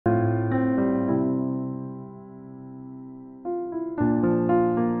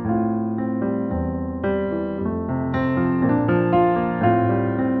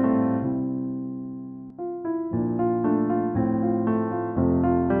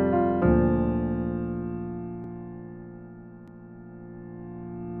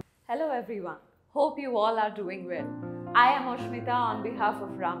Hello everyone, hope you all are doing well. I am Ashmita on behalf of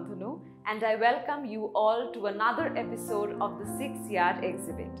Ramdhanu and I welcome you all to another episode of the 6-yard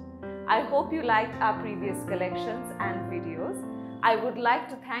exhibit. I hope you liked our previous collections and videos. I would like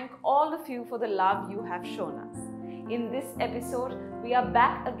to thank all of you for the love you have shown us. In this episode, we are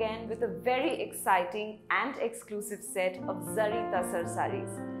back again with a very exciting and exclusive set of Zari Tussar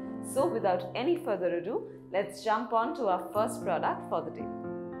sarees. So without any further ado, let's jump on to our first product for the day.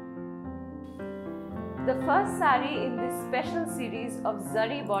 The first saree in this special series of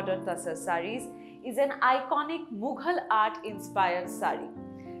Zari border Tussar sarees is an iconic Mughal art inspired saree.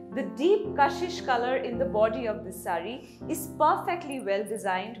 The deep Kashish color in the body of this saree is perfectly well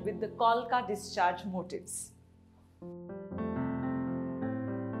designed with the kolka discharge motifs.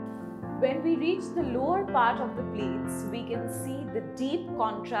 When we reach the lower part of the pleats, we can see the deep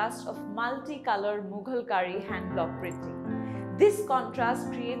contrast of multicolored Mughal kari hand block printing. This contrast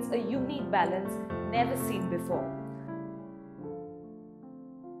creates a unique balance never seen before.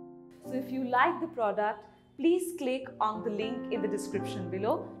 So if you like the product, please click on the link in the description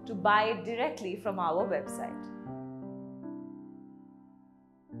below to buy it directly from our website.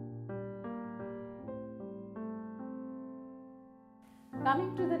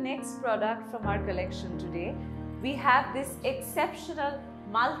 Coming to the next product from our collection today, we have this exceptional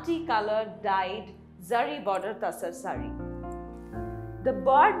multicolored dyed Zari border Tussar saree. The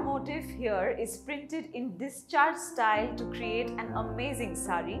bird motif here is printed in discharge style to create an amazing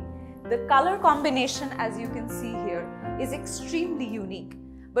saree. The color combination, as you can see here, is extremely unique.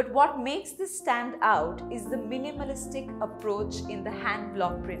 But what makes this stand out is the minimalistic approach in the hand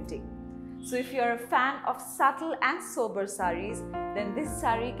block printing. So if you're a fan of subtle and sober sarees, then this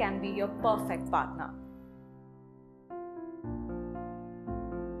saree can be your perfect partner.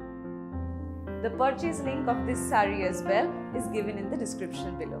 The purchase link of this saree as well is given in the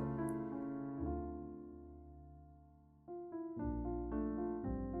description below.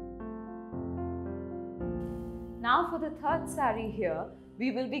 Now for the third saree here,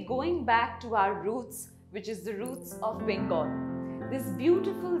 we will be going back to our roots, which is the roots of Bengal. This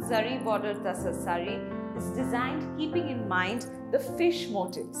beautiful Zari border Tussar saree is designed keeping in mind the fish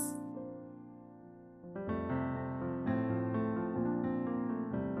motifs.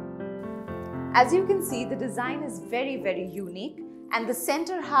 As you can see, the design is very unique and the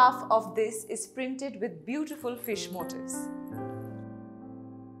center half of this is printed with beautiful fish motifs.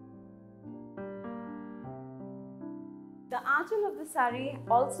 The anchal of the saree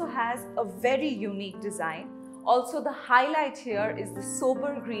also has a very unique design. Also, the highlight here is the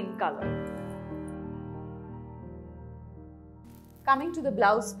sober green color. Coming to the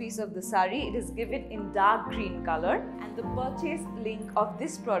blouse piece of the saree, it is given in dark green color and the purchase link of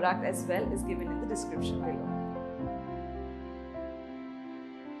this product as well is given in the description below.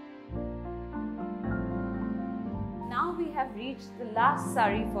 Now we have reached the last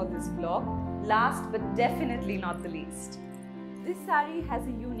saree for this vlog, last but definitely not the least. This saree has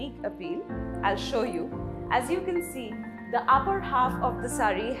a unique appeal. I'll show you. As you can see, the upper half of the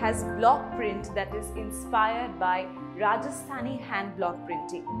saree has block print that is inspired by Rajasthani hand block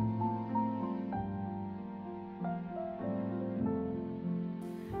printing.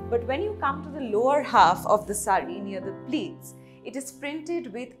 But when you come to the lower half of the saree near the pleats, it is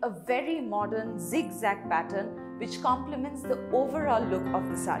printed with a very modern zigzag pattern which complements the overall look of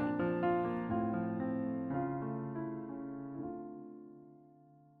the saree.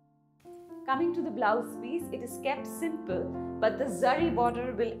 Coming to the blouse piece, it is kept simple, but the Zari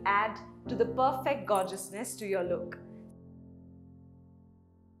border will add to the perfect gorgeousness to your look.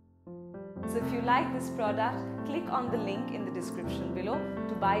 So if you like this product, click on the link in the description below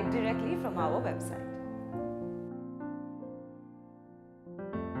to buy it directly from our website.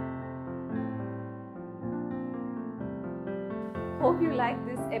 Hope you like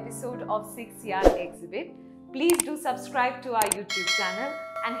this episode of 6-yard exhibit. Please do subscribe to our YouTube channel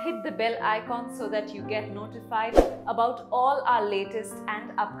and hit the bell icon so that you get notified about all our latest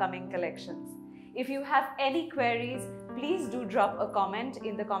and upcoming collections. If you have any queries, please do drop a comment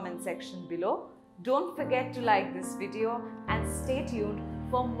in the comment section below. Don't forget to like this video and stay tuned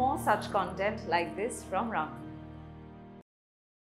for more such content like this from Ramdhanu.